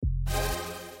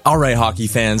All right, hockey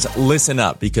fans, listen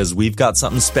up because we've got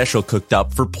something special cooked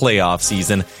up for playoff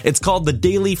season. It's called the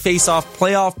Daily Face-Off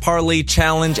Playoff Parlay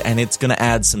Challenge, and it's going to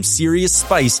add some serious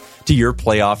spice to your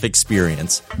playoff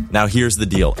experience. Now, here's the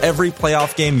deal. Every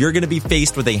playoff game, you're going to be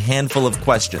faced with a handful of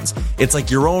questions. It's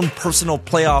like your own personal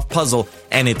playoff puzzle,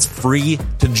 and it's free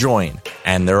to join.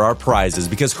 And there are prizes,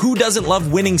 because who doesn't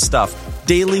love winning stuff?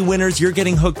 Daily winners, you're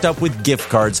getting hooked up with gift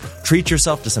cards. Treat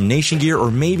yourself to some Nation gear or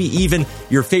maybe even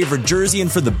your favorite jersey.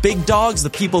 And for the big dogs, the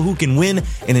people who can win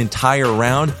an entire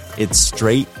round, it's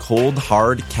straight, cold,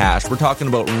 hard cash. We're talking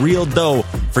about real dough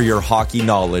for your hockey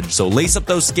knowledge. So lace up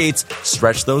those skates,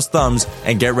 stretch those thumbs,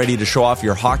 and get ready to show off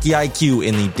your hockey IQ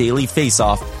in the Daily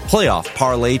Face-Off Playoff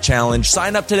Parlay Challenge.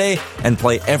 Sign up today and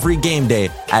play every game day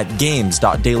at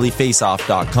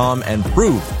games.dailyfaceoff.com and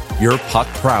prove your puck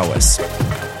prowess.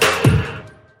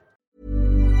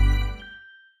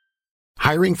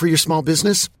 Hiring for your small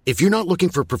business? If you're not looking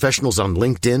for professionals on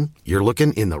LinkedIn, you're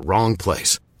looking in the wrong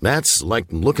place. That's like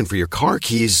looking for your car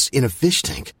keys in a fish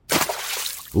tank.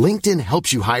 LinkedIn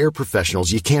helps you hire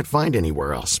professionals you can't find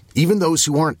anywhere else, even those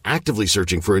who aren't actively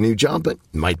searching for a new job but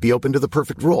might be open to the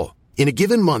perfect role. In a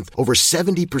given month, over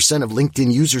 70% of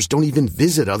LinkedIn users don't even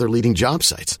visit other leading job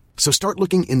sites. So start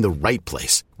looking in the right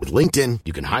place. With LinkedIn,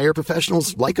 you can hire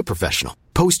professionals like a professional.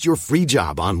 Post your free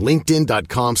job on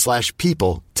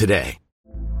linkedin.com/people today.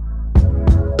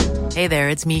 Hey there,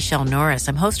 it's Michelle Norris.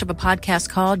 I'm host of a podcast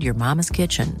called Your Mama's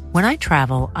Kitchen. When I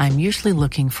travel, I'm usually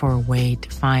looking for a way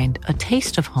to find a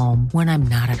taste of home when I'm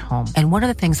not at home. And one of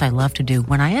the things I love to do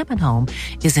when I am at home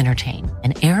is entertain.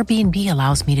 And Airbnb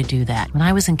allows me to do that. When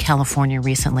I was in California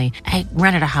recently, I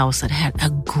rented a house that had a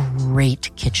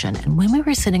great kitchen. And when we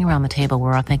were sitting around the table, we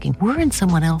were all thinking, we're in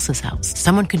someone else's house.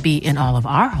 Someone could be in all of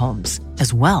our homes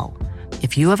as well.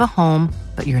 If you have a home,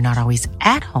 but you're not always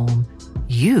at home,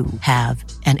 you have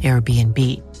an Airbnb.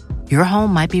 Your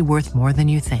home might be worth more than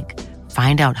you think.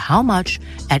 Find out how much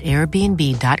at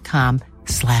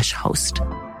airbnb.com/host.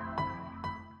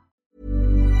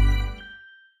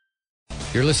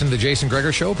 You're listening to the Jason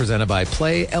Gregor Show, presented by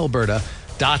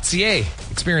PlayAlberta.ca.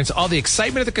 Experience all the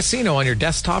excitement of the casino on your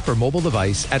desktop or mobile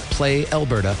device at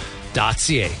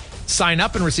PlayAlberta.ca. Sign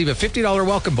up and receive a $50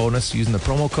 welcome bonus using the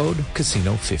promo code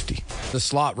Casino50. The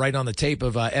slot right on the tape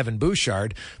of Evan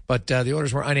Bouchard, but the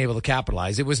Oilers were unable to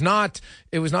capitalize. It was not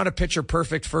a picture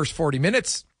perfect first 40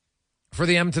 minutes for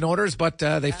the Edmonton Oilers, but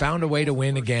they found a way to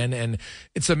win again. And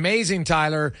it's amazing,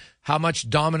 Tyler, how much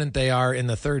dominant they are in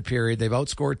the third period. They've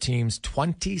outscored teams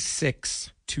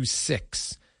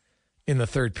 26-6 in the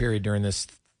third period during this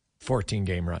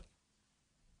 14-game run.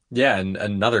 Yeah, and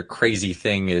another crazy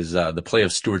thing is the play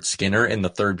of Stuart Skinner in the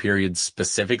third period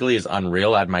specifically is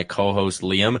unreal. I had my co-host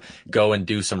Liam go and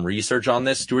do some research on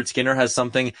this. Stuart Skinner has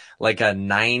something like a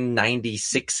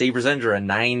 996 save percentage or a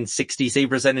 960 save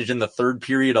percentage in the third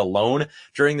period alone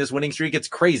during this winning streak. It's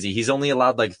crazy. He's only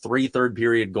allowed like 3 third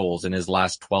period goals in his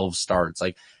last 12 starts.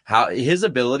 Like how his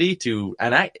ability to,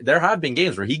 there have been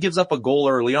games where he gives up a goal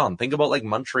early on. Think about like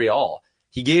Montreal.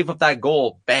 He gave up that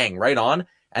goal, bang, right on,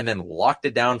 and then locked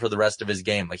it down for the rest of his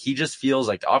game. Like he just feels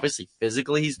like, obviously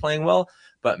physically he's playing well,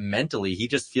 but mentally he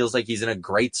just feels like he's in a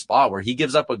great spot where he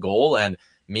gives up a goal. And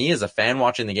me as a fan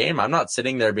watching the game, I'm not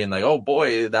sitting there being like, oh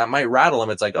boy, that might rattle him.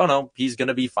 It's like, oh no, he's going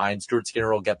to be fine. Stuart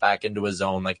Skinner will get back into his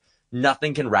zone. Like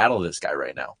nothing can rattle this guy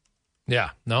right now. Yeah,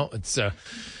 no, it's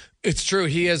true.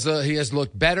 He has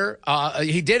looked better.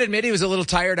 He did admit he was a little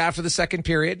tired after the second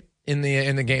period. In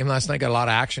the game last night, got a lot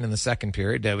of action in the second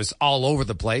period. It was all over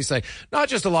the place. Like not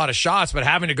just a lot of shots, but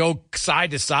having to go side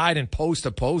to side and post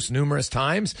to post numerous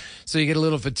times. So you get a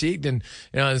little fatigued. And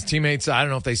his teammates, I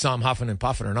don't know if they saw him huffing and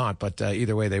puffing or not, but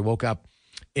either way, they woke up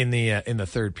in the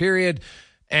third period.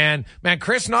 And man,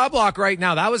 Chris Knobloch right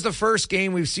now, that was the first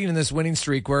game we've seen in this winning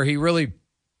streak where he really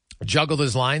juggled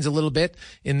his lines a little bit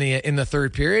in the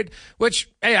third period. Which,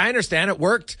 hey, I understand it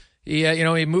worked.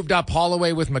 He moved up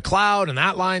Holloway with McLeod, and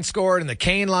that line scored, and the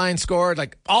Kane line scored.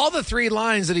 Like all the 3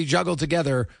 lines that he juggled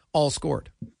together all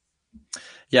scored.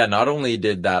 Yeah, not only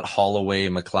did that Holloway,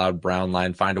 McLeod, Brown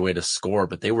line find a way to score,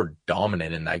 but they were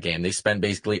dominant in that game. They spent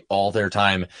basically all their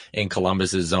time in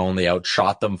Columbus's zone. They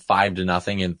outshot them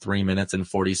 5-0 in 3 minutes and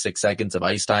 46 seconds of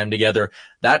ice time together.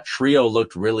 That trio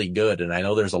looked really good. And I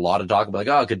know there's a lot of talk about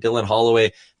like, could Dylan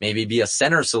Holloway maybe be a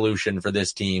center solution for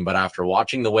this team? But after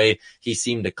watching the way he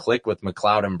seemed to click with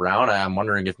McLeod and Brown, I'm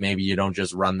wondering if maybe you don't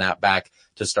just run that back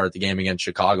to start the game against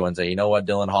Chicago and say, you know what,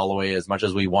 Dylan Holloway, as much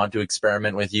as we want to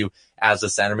experiment with you as a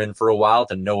centerman for a while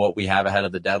to know what we have ahead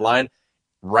of the deadline,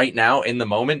 right now in the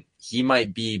moment, he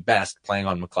might be best playing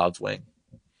on McLeod's wing.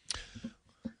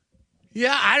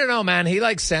 Yeah, I don't know, man. He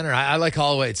likes center. I like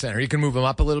Holloway at center. You can move him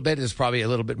up a little bit. There's probably a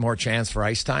little bit more chance for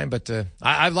ice time, but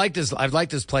I've liked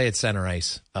his play at center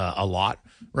ice a lot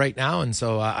right now. And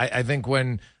so I think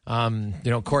when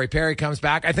Corey Perry comes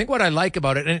back, I think what I like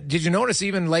about it, and did you notice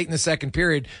even late in the second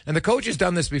period, and the coach has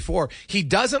done this before, he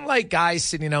doesn't like guys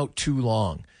sitting out too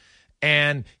long.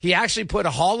 And he actually put a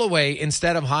Holloway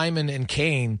instead of Hyman and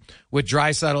Kane with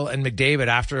Draisaitl and McDavid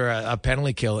after a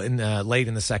penalty kill late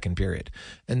in the second period.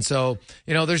 And so,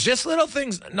 there's just little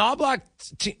things. Knoblauch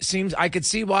seems, I could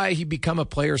see why he become a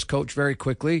player's coach very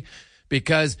quickly,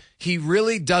 because he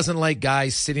really doesn't like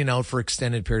guys sitting out for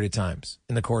extended period of times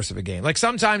in the course of a game. Like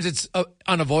sometimes it's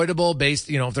unavoidable based,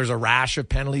 if there's a rash of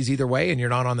penalties either way and you're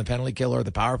not on the penalty kill or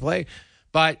the power play.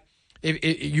 But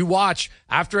if you watch,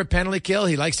 after a penalty kill,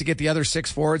 he likes to get the other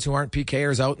 6 forwards who aren't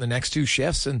PKers out in the next 2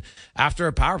 shifts. And after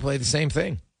a power play, the same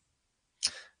thing.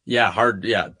 Yeah, hard.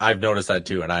 Yeah, I've noticed that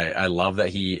too. And I love that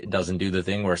he doesn't do the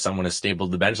thing where someone has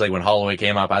stapled the bench. Like when Holloway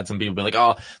came up, I had some people be like,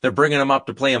 oh, they're bringing him up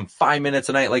to play him 5 minutes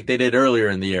a night like they did earlier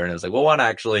in the year. And it was like, well, one,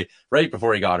 actually, right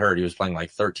before he got hurt, he was playing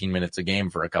like 13 minutes a game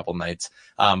for a couple nights.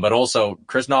 But also,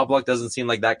 Chris Knoblauch doesn't seem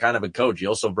like that kind of a coach. He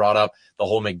also brought up the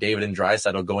whole McDavid and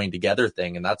Draisaitl going together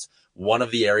thing. And that's one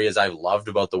of the areas I've loved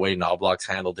about the way Knoblauch's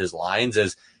handled his lines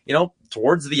is,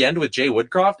 towards the end with Jay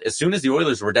Woodcroft, as soon as the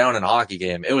Oilers were down in a hockey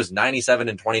game, it was 97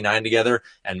 and 29 together.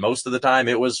 And most of the time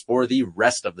it was for the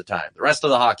rest of the time, the rest of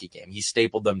the hockey game. He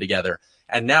stapled them together.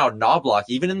 And now Knoblauch,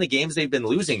 even in the games they've been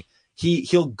losing,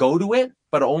 he'll go to it,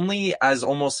 but only as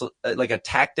almost like a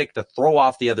tactic to throw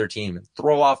off the other team and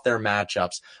throw off their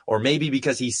matchups, or maybe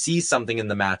because he sees something in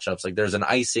the matchups, like there's an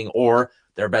icing or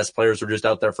their best players were just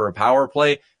out there for a power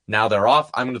play. Now they're off.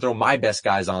 I'm going to throw my best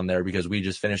guys on there because we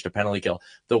just finished a penalty kill.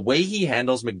 The way he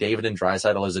handles McDavid and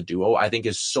Draisaitl as a duo, I think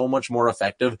is so much more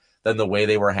effective than the way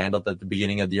they were handled at the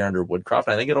beginning of the year under Woodcroft.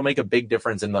 I think it'll make a big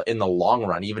difference in the long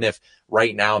run, even if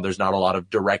right now there's not a lot of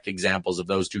direct examples of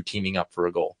those two teaming up for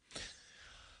a goal.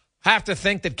 I have to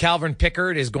think that Calvin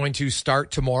Pickard is going to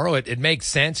start tomorrow. It makes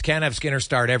sense. Can't have Skinner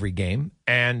start every game.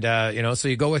 And, so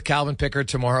you go with Calvin Pickard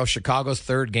tomorrow, Chicago's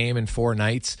third game in 4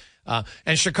 nights.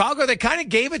 And Chicago, they kind of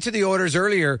gave it to the Oilers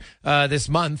earlier this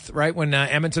month, right, when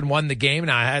Edmonton won the game.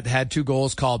 And I had 2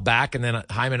 goals called back, and then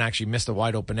Hyman actually missed a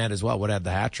wide open net as well, would have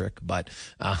the hat trick, but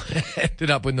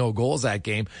ended up with no goals that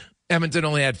game. Edmonton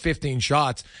only had 15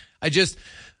 shots.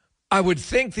 I would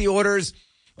think the Oilers,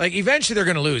 like, eventually they're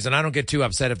going to lose, and I don't get too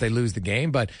upset if they lose the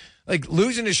game, but like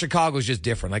losing to Chicago is just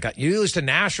different. Like you lose to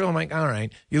Nashville, I'm like, all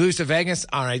right. You lose to Vegas,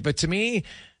 all right. But to me,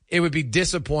 it would be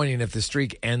disappointing if the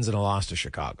streak ends in a loss to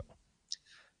Chicago.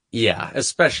 Yeah,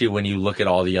 especially when you look at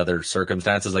all the other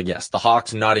circumstances. Like, yes, the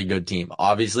Hawks, not a good team.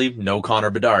 Obviously, no Connor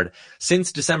Bedard.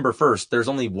 Since December 1st, there's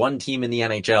only one team in the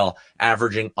NHL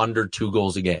averaging under 2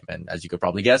 goals a game. And as you could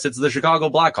probably guess, it's the Chicago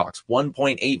Blackhawks,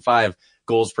 1.85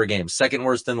 goals per game. Second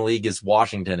worst in the league is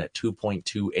Washington at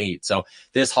 2.28. So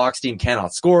this Hawks team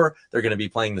cannot score. They're going to be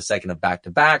playing the second of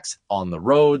back-to-backs on the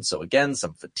road. So again,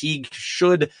 some fatigue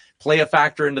should play a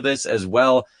factor into this as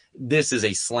well. This is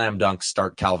a slam dunk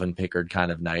start Calvin Pickard kind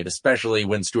of night, especially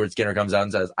when Stuart Skinner comes out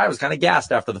and says, I was kind of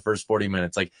gassed after the first 40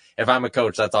 minutes. Like, if I'm a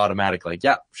coach, that's automatic. Like,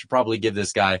 yeah, should probably give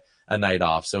this guy a night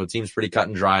off. So it seems pretty cut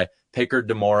and dry. Pickard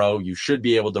tomorrow, you should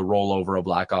be able to roll over a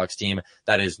Blackhawks team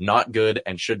that is not good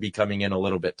and should be coming in a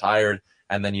little bit tired.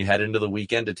 And then you head into the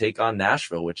weekend to take on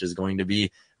Nashville, which is going to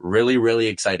be really, really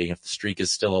exciting if the streak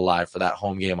is still alive for that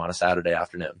home game on a Saturday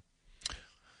afternoon.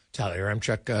 Tyler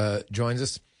Yaremchuk joins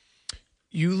us.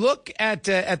 You look at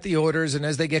the Oilers, and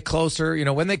as they get closer,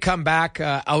 when they come back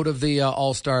out of the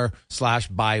All-Star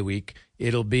 / bye week,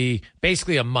 it'll be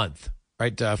basically a month,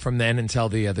 right, from then until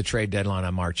the trade deadline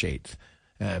on March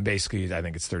 8th. Basically, I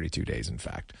think it's 32 days, in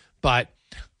fact. But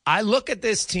I look at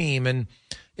this team, and,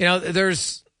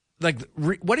 there's, like,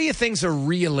 what do you think's a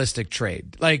realistic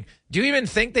trade? Like, do you even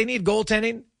think they need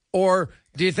goaltending? Or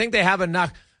do you think they have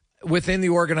enough within the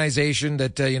organization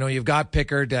that, you've got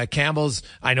Pickard, Campbell's,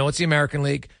 I know it's the American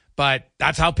League, but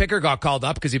that's how Pickard got called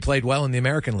up because he played well in the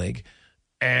American League.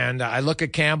 And I look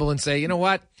at Campbell and say, you know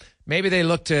what? Maybe they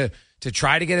look to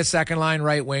try to get a second line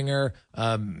right winger,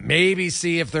 maybe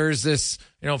see if there's this,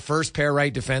 first pair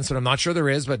right defenseman. I'm not sure there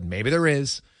is, but maybe there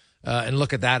is. And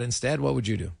look at that instead. What would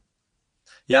you do?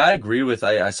 Yeah, I agree with,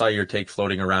 I saw your take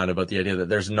floating around about the idea that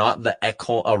there's not the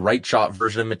a right shot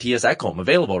version of Mattias Ekholm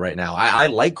available right now. I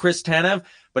like Chris Tanev,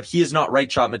 but he is not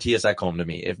right shot Mattias Ekholm to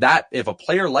me. If a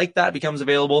player like that becomes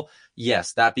available,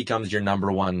 yes, that becomes your number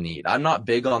one need. I'm not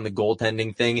big on the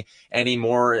goaltending thing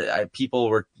anymore. People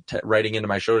were writing into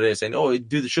my show today saying, oh,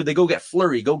 should they go get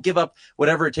Fleury? Go give up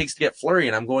whatever it takes to get Fleury.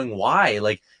 And I'm going, why?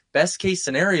 Like, best case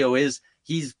scenario is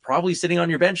he's probably sitting on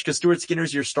your bench because Stuart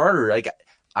Skinner's your starter. Like,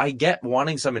 I get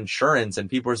wanting some insurance, and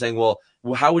people are saying, well,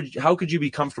 how could you be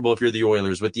comfortable if you're the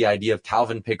Oilers with the idea of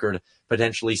Calvin Pickard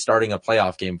potentially starting a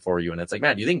playoff game for you? And it's like,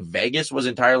 man, do you think Vegas was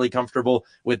entirely comfortable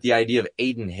with the idea of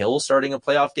Aiden Hill starting a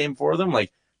playoff game for them?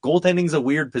 Like, goaltending's a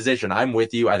weird position. I'm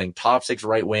with you. I think top 6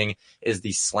 right wing is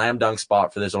the slam dunk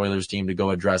spot for this Oilers team to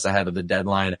go address ahead of the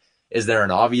deadline. Is there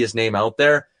an obvious name out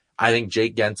there? I think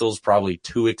Jake Gensel's probably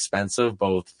too expensive,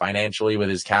 both financially with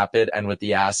his cap hit and with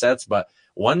the assets. But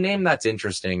one name that's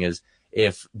interesting is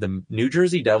if the New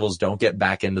Jersey Devils don't get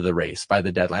back into the race by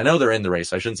the deadline. I know they're in the race,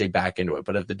 so I shouldn't say back into it,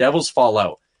 but if the Devils fall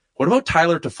out, what about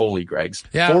Tyler Toffoli, Greggs?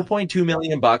 Yeah. $4.2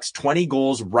 million, 20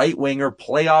 goals, right winger,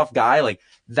 playoff guy. Like,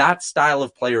 that style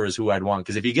of player is who I'd want.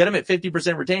 Because if you get him at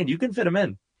 50% retained, you can fit him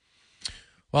in.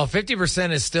 Well,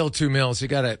 50% is still $2 million. So you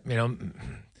got to,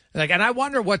 and I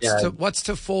wonder what's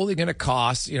Toffoli going to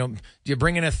cost? Do you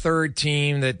bring in a third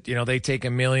team that, they take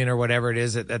 $1 million or whatever it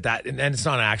is at that, and it's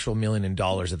not an actual $1 million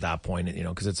at that point,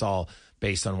 because it's all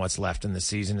based on what's left in the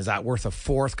season. Is that worth a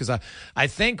fourth? Because I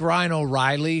think Ryan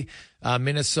O'Reilly,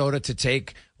 Minnesota, to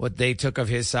take what they took of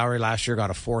his salary last year, got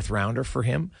a 4th rounder for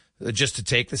him just to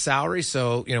take the salary.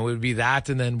 So, it would be that.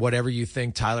 And then whatever you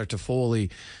think Tyler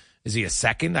Toffoli, is he a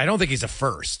second? I don't think he's a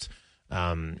first.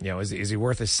 Is he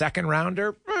worth a 2nd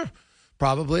rounder?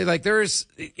 Probably. Like, there's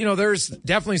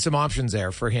definitely some options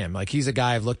there for him. Like, he's a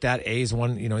guy I've looked at. He's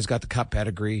won, he's got the cup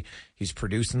pedigree. He's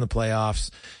produced in the playoffs.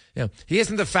 He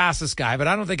isn't the fastest guy, but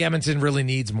I don't think Edmonton really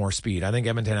needs more speed. I think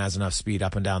Edmonton has enough speed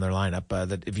up and down their lineup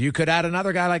that if you could add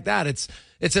another guy like that, it's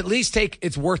at least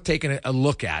it's worth taking a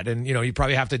look at. And, you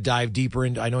probably have to dive deeper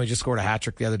into, I know he just scored a hat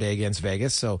trick the other day against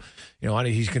Vegas. So,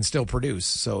 he can still produce.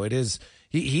 So it is,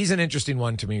 he's an interesting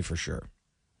one to me for sure.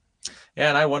 Yeah,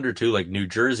 and I wonder too, like New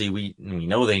Jersey, we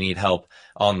know they need help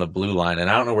on the blue line. And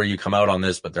I don't know where you come out on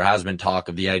this, but there has been talk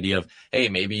of the idea of, hey,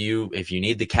 maybe if you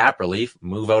need the cap relief,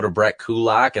 move out of Brett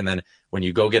Kulak. And then when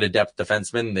you go get a depth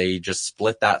defenseman, they just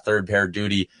split that third pair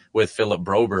duty with Philip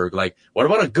Broberg. Like, what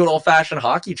about a good old fashioned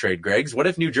hockey trade, Greggs? What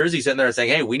if New Jersey's in there saying,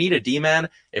 hey, we need a D-man.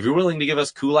 If you're willing to give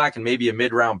us Kulak and maybe a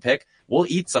mid-round pick, we'll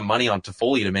eat some money on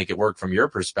Toffoli to make it work from your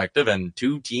perspective. And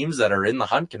 2 teams that are in the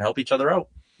hunt can help each other out.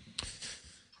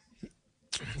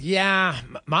 Yeah,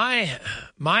 my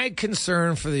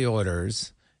concern for the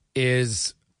Oilers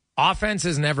is offense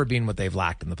has never been what they've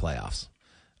lacked in the playoffs.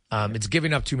 It's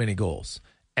giving up too many goals.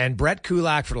 And Brett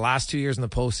Kulak for the last 2 years in the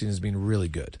postseason has been really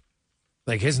good.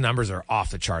 Like, his numbers are off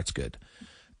the charts good.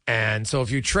 And so if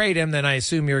you trade him, then I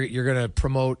assume you're going to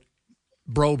promote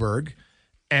Broberg.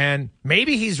 And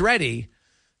maybe he's ready,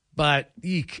 but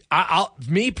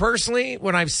me personally,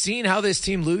 when I've seen how this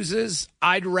team loses,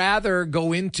 I'd rather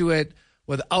go into it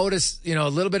without a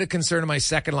little bit of concern in my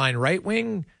second line right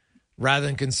wing rather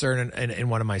than concern in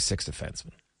one of my 6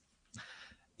 defensemen.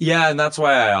 Yeah, and that's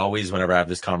why I always, whenever I have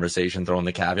this conversation, throw in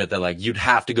the caveat that, like, you'd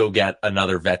have to go get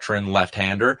another veteran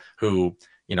left-hander who,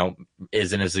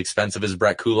 isn't as expensive as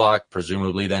Brett Kulak,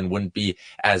 presumably then wouldn't be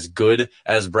as good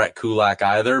as Brett Kulak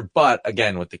either. But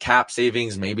again, with the cap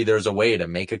savings, maybe there's a way to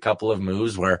make a couple of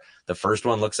moves where the first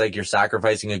one looks like you're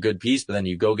sacrificing a good piece, but then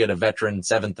you go get a veteran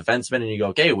 7th defenseman and you go,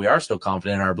 okay, we are still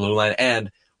confident in our blue line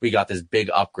and we got this big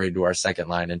upgrade to our second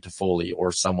line into Foley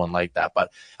or someone like that.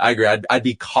 But I agree. I'd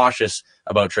be cautious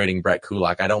about trading Brett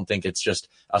Kulak. I don't think it's just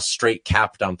a straight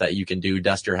cap dump that you can do,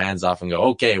 dust your hands off and go,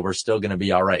 okay, we're still going to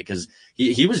be all right. Because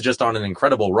he was just on an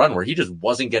incredible run where he just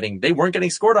they weren't getting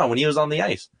scored on when he was on the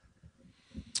ice.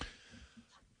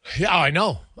 Yeah, I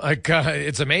know. Like,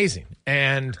 it's amazing.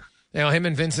 And, him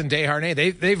and Vincent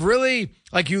Desharnais, they've really,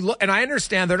 like, you look, and I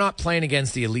understand they're not playing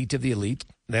against the elite of the elite.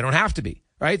 They don't have to be.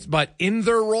 Right? But in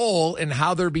their role and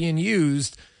how they're being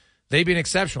used, they've been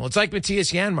exceptional. It's like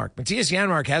Matthias Janmark. Matthias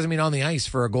Janmark hasn't been on the ice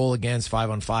for a goal against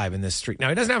 5-on-5 in this streak. Now,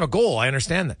 he doesn't have a goal. I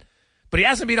understand that. But he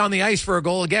hasn't been on the ice for a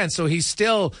goal against, so he's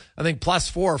still, I think,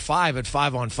 +4 or 5 at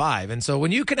 5-on-5. And so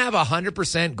when you can have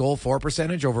 100% goal for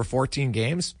percentage over 14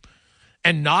 games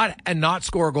and not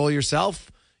score a goal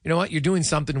yourself, you know what? You're doing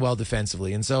something well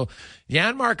defensively. And so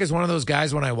Janmark is one of those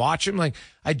guys, when I watch him, like,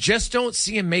 I just don't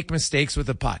see him make mistakes with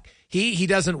the puck. He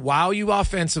doesn't wow you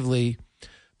offensively,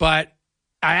 but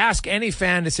I ask any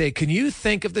fan to say, can you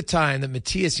think of the time that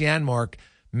Matthias Janmark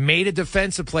made a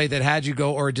defensive play that had you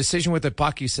go, or a decision with the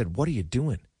puck, you said, what are you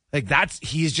doing? Like,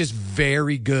 he's just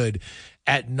very good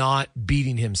at not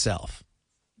beating himself.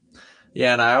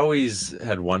 Yeah, and I always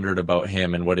had wondered about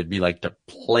him and what it'd be like to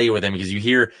play with him, because you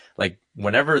hear, like,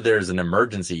 whenever there's an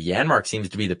emergency, Janmark seems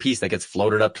to be the piece that gets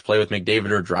floated up to play with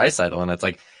McDavid or Draisaitl, and it's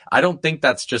like, I don't think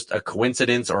that's just a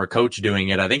coincidence or a coach doing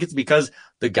it. I think it's because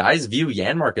the guys view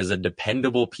Yaremchuk as a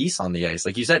dependable piece on the ice.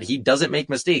 Like you said, he doesn't make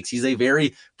mistakes. He's a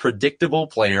very predictable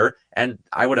player, and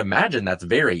I would imagine that's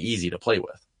very easy to play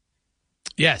with.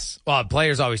 Yes. Well,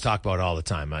 players always talk about it all the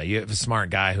time. You have a smart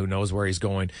guy who knows where he's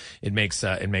going. It makes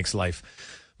life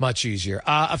much easier.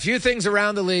 A few things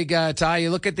around the league, Ty. You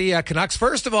look at the Canucks.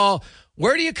 First of all,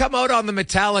 where do you come out on the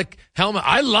metallic helmet?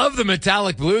 I love the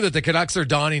metallic blue that the Canucks are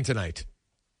donning tonight.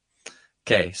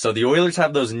 Okay, so the Oilers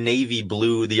have those navy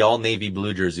blue, the all navy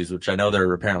blue jerseys, which I know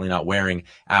they're apparently not wearing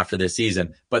after this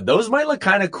season, but those might look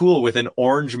kind of cool with an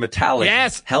orange metallic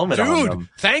helmet on them.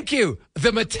 Thank you.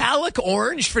 The metallic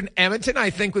orange for Edmonton,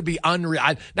 I think, would be unreal.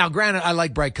 Now, granted, I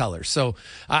like bright colors, so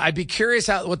I'd be curious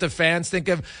what the fans think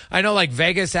of. I know, like,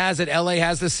 Vegas has it, LA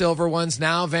has the silver ones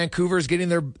now, Vancouver's getting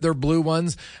their blue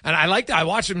ones, and I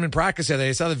watched them in practice the other day.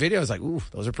 I saw the video, I was like, ooh,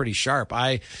 those are pretty sharp.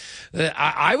 I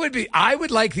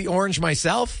would like the orange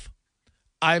myself.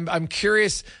 I'm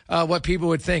curious what people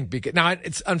would think, because now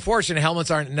it's unfortunate helmets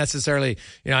aren't necessarily,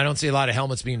 I don't see a lot of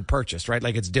helmets being purchased, right?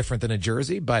 Like, it's different than a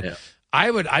jersey, but yeah.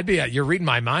 You're reading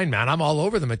my mind, man. I'm all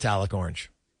over the metallic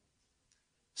orange.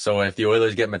 So if the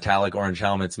Oilers get metallic orange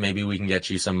helmets, maybe we can get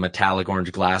you some metallic orange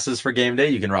glasses for game day.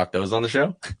 You can rock those on the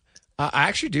show. I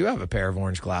actually do have a pair of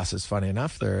orange glasses. Funny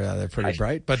enough, they're pretty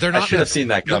bright, but they're not. I should have seen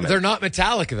that coming. They're not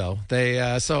metallic though. They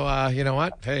you know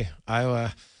what? Hey,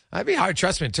 I'd be hard.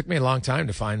 Trust me, it took me a long time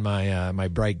to find my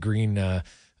bright green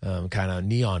kind of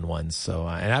neon ones. So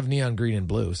and I have neon green and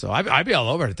blue. So I'd be all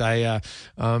over it.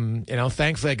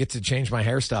 Thankfully I get to change my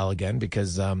hairstyle again,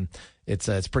 because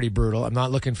it's pretty brutal. I'm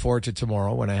not looking forward to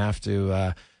tomorrow when I have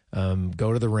to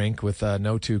go to the rink with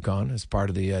no toque on as part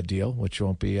of the deal, which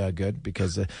won't be good,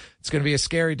 because it's going to be a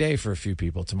scary day for a few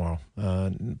people tomorrow.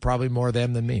 Probably more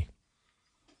them than me.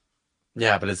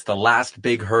 Yeah, but it's the last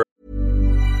big hurdle.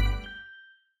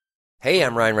 Hey,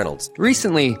 I'm Ryan Reynolds.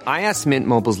 Recently, I asked Mint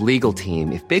Mobile's legal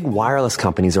team if big wireless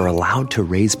companies are allowed to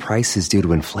raise prices due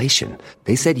to inflation.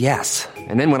 They said yes.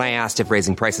 And then when I asked if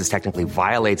raising prices technically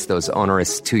violates those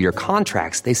onerous two-year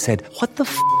contracts, they said, "What the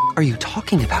f*** are you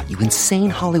talking about, you insane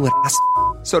Hollywood ass?"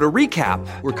 So to recap,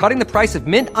 we're cutting the price of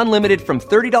Mint Unlimited from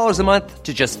 $30 a month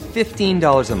to just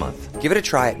 $15 a month. Give it a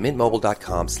try at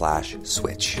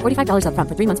mintmobile.com/switch. $45 up front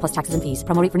for 3 months plus taxes and fees.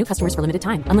 Promo rate for new customers for limited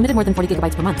time. Unlimited more than 40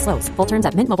 gigabytes per month. Slows full terms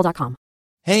at mintmobile.com.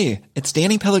 Hey, it's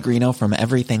Danny Pellegrino from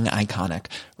Everything Iconic.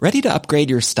 Ready to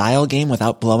upgrade your style game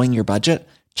without blowing your budget?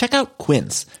 Check out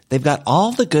Quince. They've got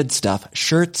all the good stuff,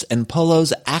 shirts and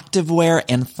polos, activewear,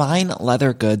 and fine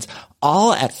leather goods,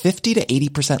 all at 50 to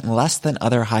 80% less than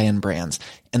other high-end brands.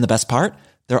 And the best part?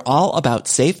 They're all about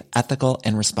safe, ethical,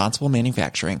 and responsible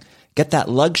manufacturing. Get that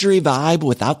luxury vibe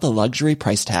without the luxury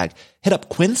price tag. Hit up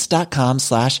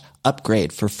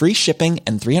quince.com/upgrade for free shipping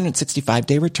and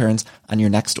 365-day returns on your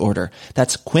next order.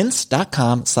 That's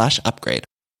quince.com/upgrade.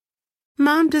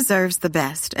 Mom deserves the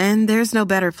best, and there's no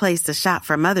better place to shop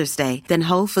for Mother's Day than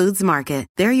Whole Foods Market.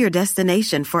 They're your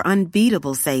destination for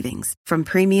unbeatable savings, from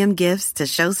premium gifts to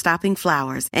show-stopping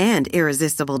flowers and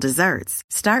irresistible desserts.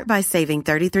 Start by saving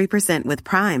 33% with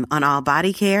Prime on all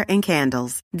body care and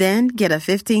candles. Then get a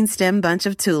 15-stem bunch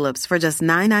of tulips for just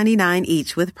 $9.99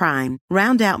 each with Prime.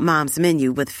 Round out Mom's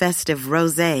menu with festive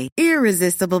rosé,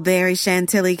 irresistible berry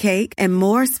chantilly cake, and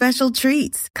more special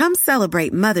treats. Come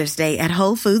celebrate Mother's Day at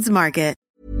Whole Foods Market.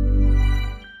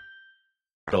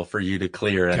 For you to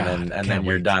clear, and then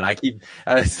you're done. I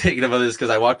was thinking about this because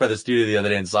I walked by the studio the other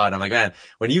day and saw it, and I'm like, man,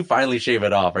 when you finally shave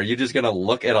it off, are you just gonna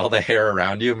look at all the hair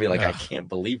around you and be like, I can't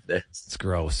believe this? It's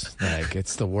gross. Like,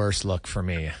 it's the worst look for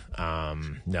me.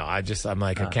 I'm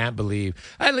like, I can't believe.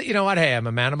 You know what? Hey, I'm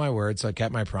a man of my word, so I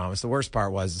kept my promise. The worst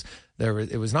part was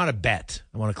it was not a bet.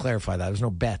 I want to clarify that. There was no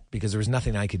bet because there was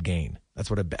nothing I could gain. That's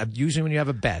what usually when you have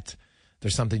a bet,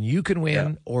 there's something you can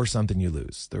win or something you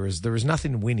lose. There was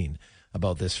nothing winning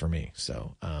about this for me.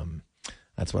 So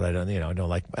that's what I don't, I don't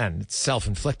like. And it's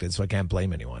self-inflicted, so I can't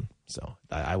blame anyone. So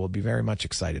I will be very much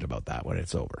excited about that when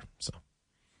it's over. So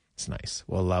it's nice.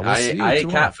 Well, we'll see you I ate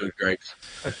tomorrow. cat food, Greg.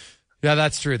 Yeah,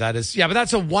 that's true. That is, but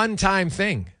that's a one-time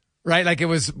thing, right? Like, it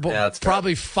was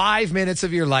probably 5 minutes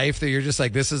of your life that you're just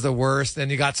like, this is the worst. Then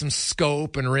you got some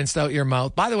scope and rinsed out your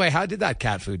mouth. By the way, how did that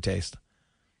cat food taste?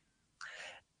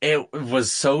 It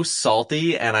was so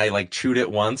salty, and I chewed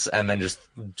it once and then just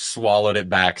swallowed it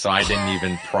back, so I didn't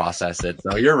even process it.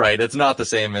 So you're right; it's not the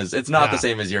same as the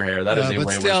same as your hair. That is a way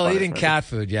worse. But still, eating cat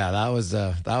food, that was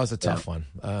a tough one.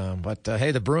 But hey,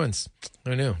 the Bruins,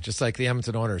 who knew? Just like the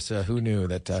Edmonton Oilers, who knew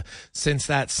that since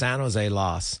that San Jose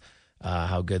loss,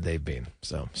 how good they've been.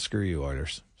 So screw you,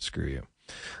 Oilers, screw you.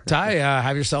 Ty,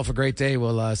 have yourself a great day.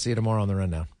 We'll see you tomorrow on the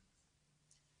Rundown.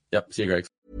 Yep, see you, Greg.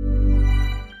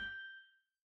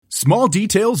 Small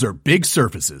details or big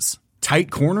surfaces, tight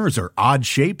corners or odd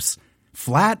shapes,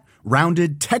 flat,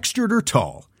 rounded, textured, or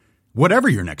tall. Whatever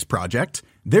your next project,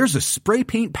 there's a spray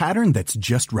paint pattern that's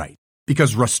just right.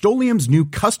 Because Rust-Oleum's new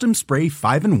Custom Spray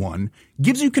 5-in-1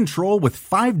 gives you control with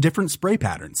 5 different spray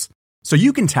patterns. So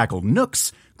you can tackle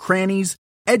nooks, crannies,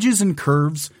 edges, and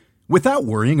curves without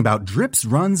worrying about drips,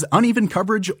 runs, uneven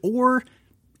coverage, or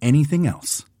anything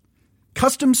else.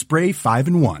 Custom Spray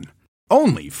 5-in-1.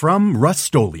 Only from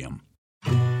Rust-Oleum.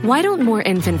 Why don't more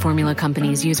infant formula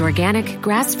companies use organic,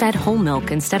 grass-fed whole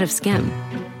milk instead of skim?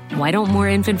 Why don't more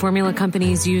infant formula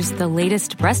companies use the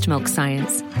latest breast milk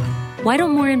science? Why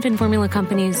don't more infant formula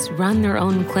companies run their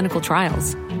own clinical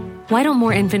trials? Why don't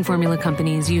more infant formula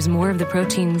companies use more of the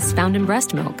proteins found in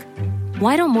breast milk?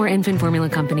 Why don't more infant formula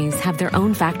companies have their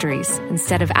own factories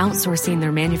instead of outsourcing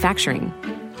their manufacturing?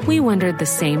 We wondered the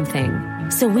same thing.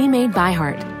 So we made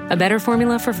ByHeart, a better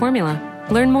formula for formula.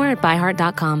 Learn more at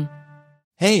byheart.com.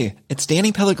 Hey, it's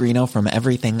Danny Pellegrino from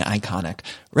Everything Iconic.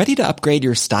 Ready to upgrade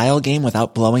your style game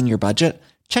without blowing your budget?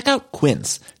 Check out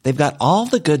Quince. They've got all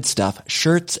the good stuff,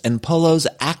 shirts and polos,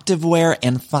 activewear,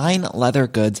 and fine leather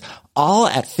goods, all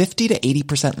at 50 to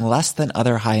 80% less than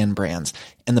other high-end brands.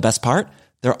 And the best part?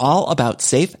 They're all about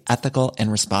safe, ethical,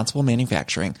 and responsible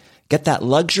manufacturing. Get that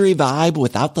luxury vibe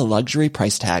without the luxury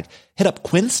price tag. Hit up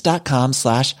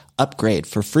quince.com/upgrade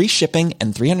for free shipping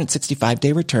and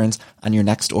 365-day returns on your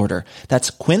next order.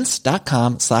 That's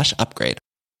quince.com/upgrade.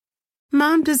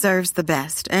 Mom deserves the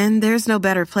best, and there's no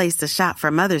better place to shop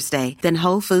for Mother's Day than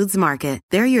Whole Foods Market.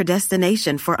 They're your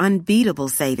destination for unbeatable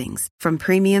savings, from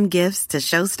premium gifts to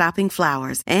show-stopping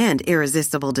flowers and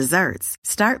irresistible desserts.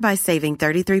 Start by saving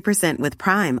 33% with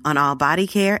Prime on all body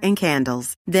care and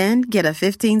candles. Then get a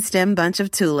 15-stem bunch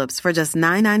of tulips for just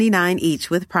 $9.99 each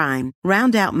with Prime.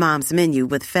 Round out Mom's menu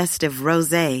with festive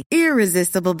rosé,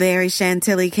 irresistible berry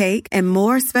chantilly cake, and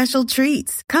more special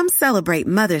treats. Come celebrate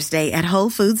Mother's Day at Whole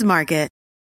Foods Market.